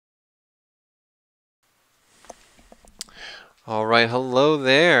All right, hello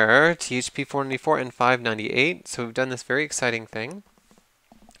there, THP 494 and 598. So we've done this very exciting thing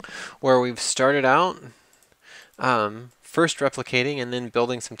where we've started out first replicating and then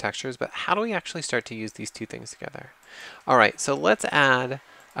building some textures, but how do we actually start to use these two things together? All right, so let's add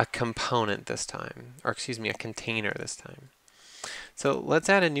a component this time, or excuse me, a container this time. So let's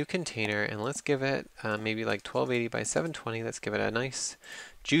add a new container and let's give it maybe like 1280 by 720. Let's give it a nice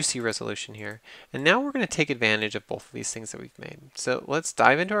juicy resolution here. And now we're going to take advantage of both of these things that we've made. So let's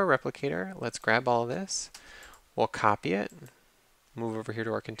dive into our replicator. Let's grab all of this. We'll copy it, move over here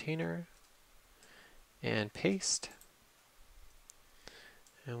to our container, and paste.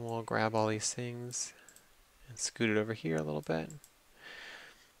 And we'll grab all these things and scoot it over here a little bit.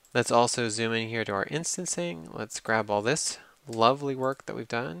 Let's also zoom in here to our instancing. Let's grab all this lovely work that we've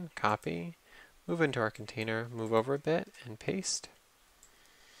done, copy, move into our container, move over a bit, and paste.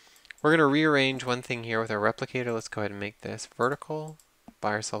 We're going to rearrange one thing here with our replicator. Let's go ahead and make this vertical,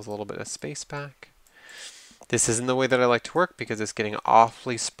 buy ourselves a little bit of space back. This isn't the way that I like to work because it's getting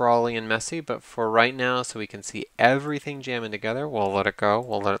awfully sprawly and messy, but for right now, so we can see everything jamming together, we'll let it go,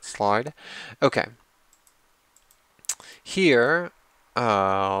 we'll let it slide. Okay. Here,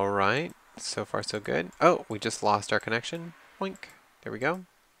 all right, so far so good. Oh, we just lost our connection. Boink. There we go.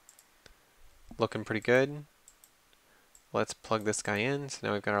 Looking pretty good. Let's plug this guy in. So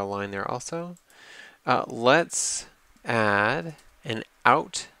now we've got our line there also. Let's add an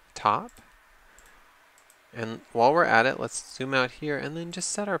out top. And while we're at it, let's zoom out here and then just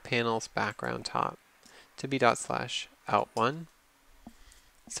set our panel's background top to be ./out1.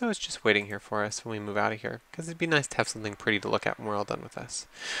 So it's just waiting here for us when we move out of here, because it'd be nice to have something pretty to look at when we're all done with this.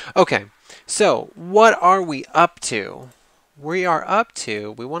 Okay, so what are we up to? We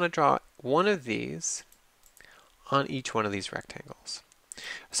want to draw one of these on each one of these rectangles.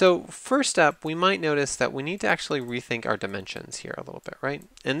 So first up, we might notice that we need to actually rethink our dimensions here a little bit, right?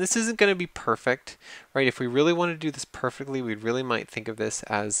 And this isn't going to be perfect, right? If we really want to do this perfectly, we really might think of this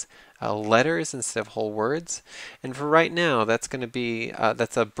as letters instead of whole words. And for right now, that's going to be,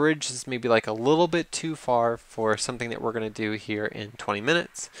 that's a bridge that's maybe like a little bit too far for something that we're going to do here in 20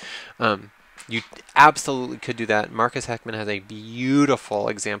 minutes. You absolutely could do that. Marcus Heckman has a beautiful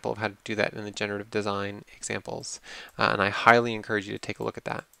example of how to do that in the generative design examples, and I highly encourage you to take a look at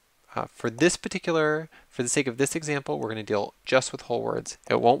that. For the sake of this example, we're going to deal just with whole words.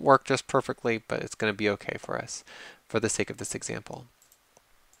 It won't work just perfectly, but it's going to be okay for us for the sake of this example.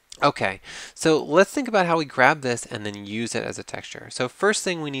 Okay, so let's think about how we grab this and then use it as a texture. So first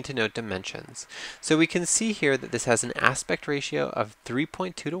thing, we need to know dimensions. So we can see here that this has an aspect ratio of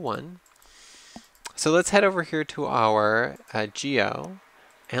 3.2 to 1. So let's head over here to our geo,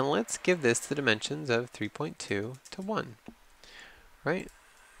 and let's give this the dimensions of 3.2 to 1, right?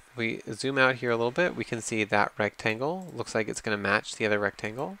 We zoom out here a little bit, we can see that rectangle looks like it's going to match the other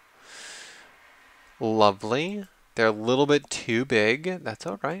rectangle. Lovely. They're a little bit too big, that's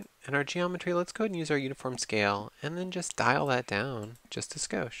all right. In our geometry, let's go ahead and use our uniform scale, and then just dial that down just a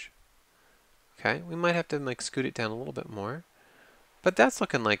skosh. Okay, we might have to like scoot it down a little bit more, but that's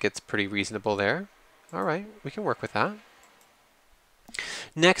looking like it's pretty reasonable there. All right, we can work with that.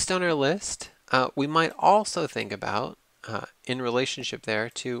 Next on our list, we might also think about, in relationship there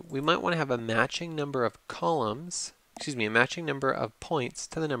to, we might want to have a matching number of columns, a matching number of points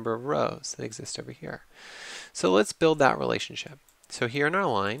to the number of rows that exist over here. So let's build that relationship. So here in our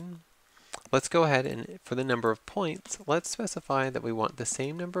line, let's go ahead and for the number of points, let's specify that we want the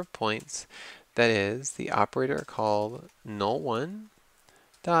same number of points, that is the operator called null1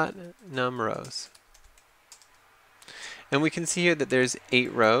 dot numRows. And we can see here that there's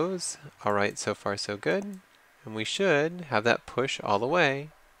 8 rows. All right, so far so good. And we should have that push all the way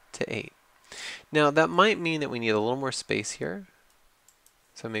to 8. Now that might mean that we need a little more space here.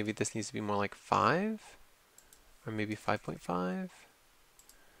 So maybe this needs to be more like 5, or maybe 5.5.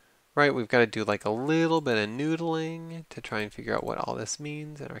 Right, we've got to do like a little bit of noodling to try and figure out what all this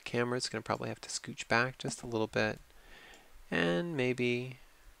means. And our camera's going to probably have to scooch back just a little bit. And maybe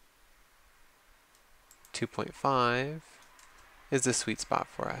 2.5 is the sweet spot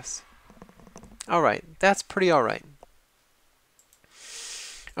for us. All right, that's pretty all right.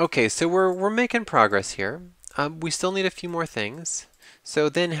 Okay, so we're making progress here. We still need a few more things. So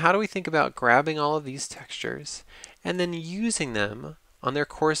then how do we think about grabbing all of these textures and then using them on their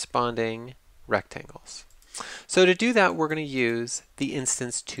corresponding rectangles? So to do that, we're going to use the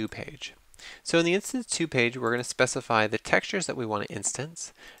instance 2 page. So in the instance 2 page, we're going to specify the textures that we want to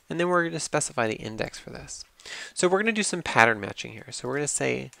instance, and then we're going to specify the index for this. So we're going to do some pattern matching here. So we're going to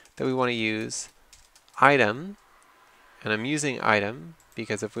say that we want to use item, and I'm using item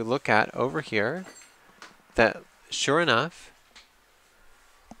because if we look at over here, that sure enough,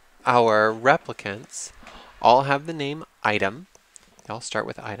 our replicants all have the name item. They all start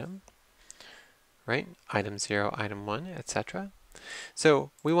with item, right? Item 0, item 1, etc.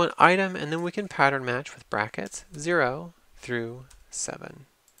 So we want item, and then we can pattern match with brackets 0 through 7.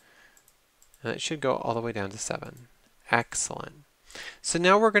 And it should go all the way down to 7. Excellent. So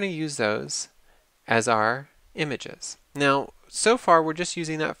now we're going to use those as our images. Now, so far we're just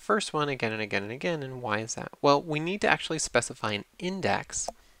using that first one again and again and again, and why is that? Well, we need to actually specify an index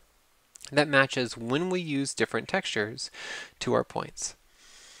that matches when we use different textures to our points,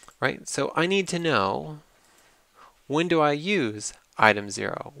 right? So I need to know, when do I use item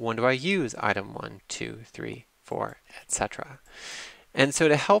 0? When do I use item 1, 2, 3, 4, etc.? And so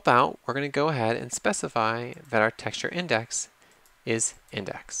to help out, we're going to go ahead and specify that our texture index is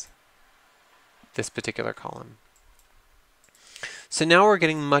index, this particular column. So now we're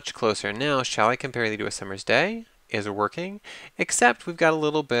getting much closer. Now, shall I compare thee to a summer's day is working, except we've got a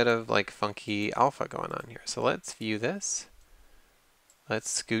little bit of like funky alpha going on here. So let's view this.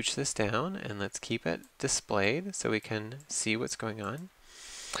 Let's scooch this down and let's keep it displayed so we can see what's going on.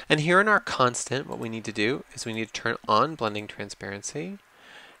 And here in our constant, what we need to do is we need to turn on blending transparency.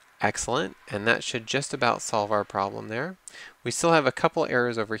 Excellent, and that should just about solve our problem there. We still have a couple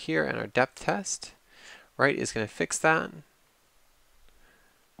errors over here, and our depth test, right, is going to fix that.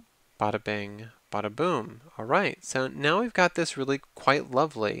 Bada bing, bada boom. All right, so now we've got this really quite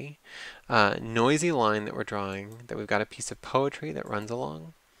lovely noisy line that we're drawing, that we've got a piece of poetry that runs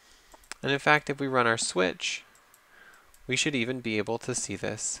along. And in fact, if we run our switch, we should even be able to see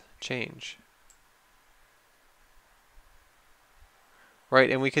this change. Right,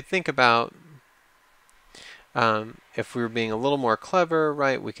 and we could think about if we were being a little more clever,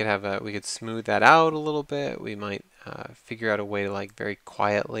 right? We could smooth that out a little bit. We might figure out a way to like very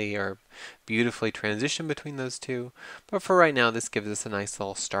quietly or beautifully transition between those two. But for right now, this gives us a nice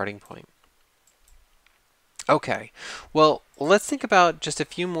little starting point. Okay, well, let's think about just a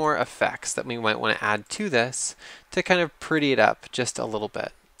few more effects that we might want to add to this to kind of pretty it up just a little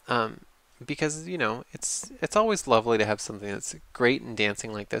bit. Because, you know, it's always lovely to have something that's great and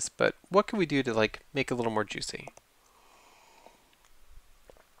dancing like this, but what can we do to like make it a little more juicy?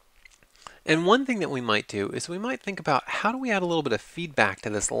 And one thing that we might do is we might think about how do we add a little bit of feedback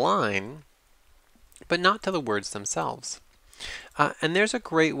to this line, but not to the words themselves. And there's a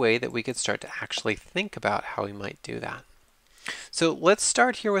great way that we could start to actually think about how we might do that. So let's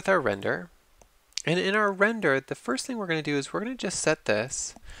start here with our render. And in our render, the first thing we're going to do is we're going to just set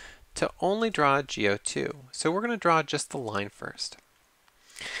this to only draw GO2. So we're going to draw just the line first.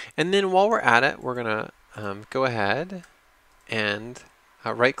 And then while we're at it, we're going to go ahead and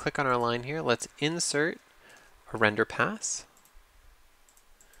right click on our line here. Let's insert a render pass.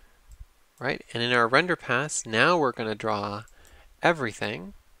 Right, and in our render pass, now we're going to draw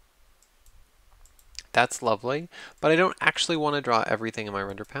everything. That's lovely, but I don't actually want to draw everything in my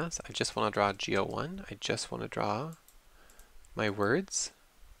render pass. I just want to draw GO1. I just want to draw my words.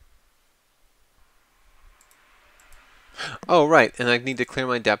 Oh, right, and I need to clear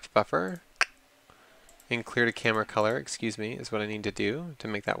my depth buffer. And clear to camera color, excuse me, is what I need to do to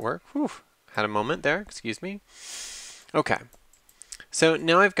make that work. Whew, had a moment there, excuse me. Okay, so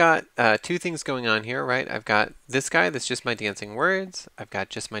now I've got two things going on here, right? I've got this guy that's just my dancing words. I've got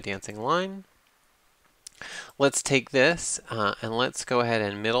just my dancing line. Let's take this and let's go ahead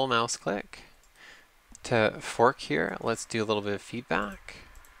and middle mouse click to fork here. Let's do a little bit of feedback.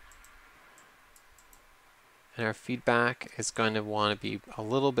 And our feedback is going to want to be a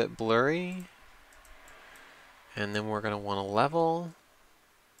little bit blurry. And then we're going to want to level.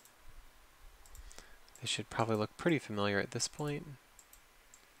 This should probably look pretty familiar at this point.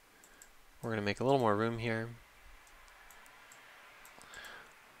 We're going to make a little more room here.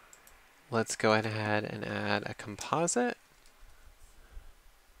 Let's go ahead and add a composite.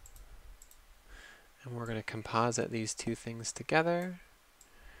 And we're going to composite these two things together.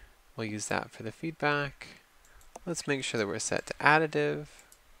 We'll use that for the feedback. Let's make sure that we're set to additive.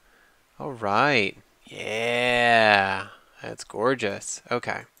 All right. Yeah, that's gorgeous.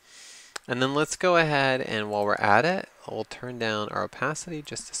 Okay. And then let's go ahead and while we're at it, we'll turn down our opacity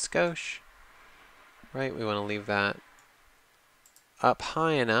just a skosh. Right, we want to leave that up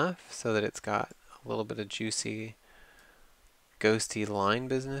high enough so that it's got a little bit of juicy, ghosty line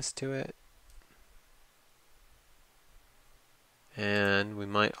business to it. And we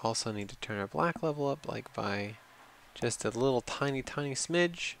might also need to turn our black level up like by just a little tiny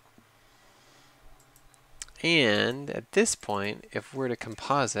smidge. And at this point, if we're to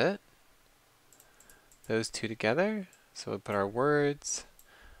composite those two together, so we put our words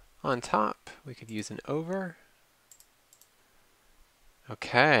on top, we could use an over,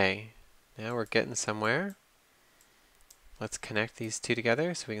 Okay, now we're getting somewhere. Let's connect these two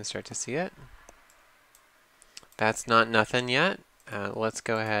together so we can start to see it. That's not nothing yet. Let's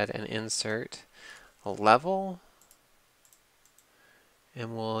go ahead and insert a level.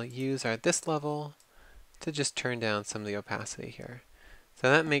 And we'll use this level to just turn down some of the opacity here. So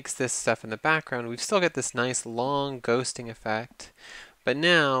that makes this stuff in the background. We've still got this nice long ghosting effect, but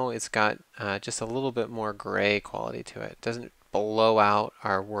now it's got just a little bit more gray quality to it. It doesn't blow out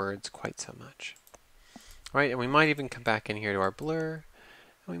our words quite so much. All right, and we might even come back in here to our blur,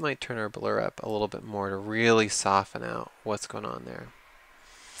 and we might turn our blur up a little bit more to really soften out what's going on there.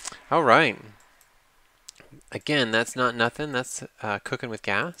 All right. Again, that's not nothing. That's cooking with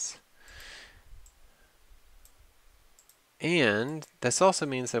gas. And this also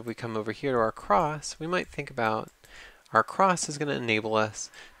means that if we come over here to our cross, we might think about our cross is going to enable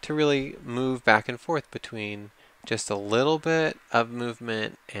us to really move back and forth between just a little bit of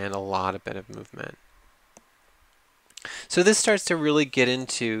movement and a lot of bit of movement. So this starts to really get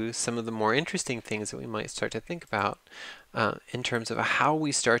into some of the more interesting things that we might start to think about in terms of how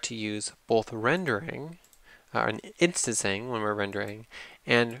we start to use both rendering, and instancing when we're rendering,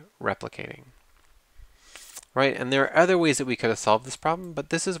 and replicating. Right, and there are other ways that we could have solved this problem, but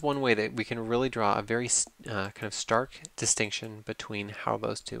this is one way that we can really draw a very kind of stark distinction between how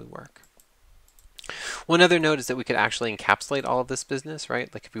those two work. One other note is that we could actually encapsulate all of this business,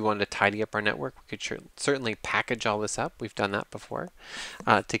 right? Like if we wanted to tidy up our network, we could certainly package all this up. We've done that before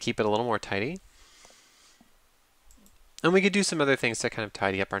to keep it a little more tidy. And we could do some other things to kind of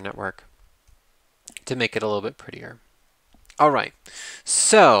tidy up our network to make it a little bit prettier. All right,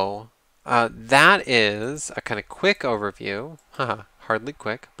 so that is a kind of quick overview, hardly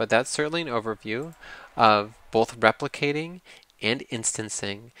quick, but that's certainly an overview of both replicating and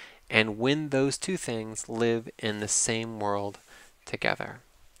instancing and when those two things live in the same world together.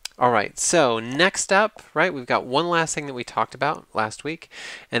 All right, so next up, right, we've got one last thing that we talked about last week,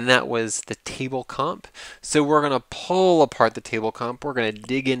 and that was the table comp. So we're going to pull apart the table comp. We're going to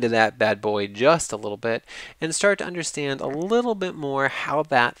dig into that bad boy just a little bit and start to understand a little bit more how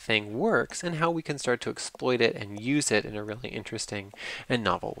that thing works and how we can start to exploit it and use it in a really interesting and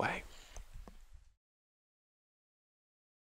novel way.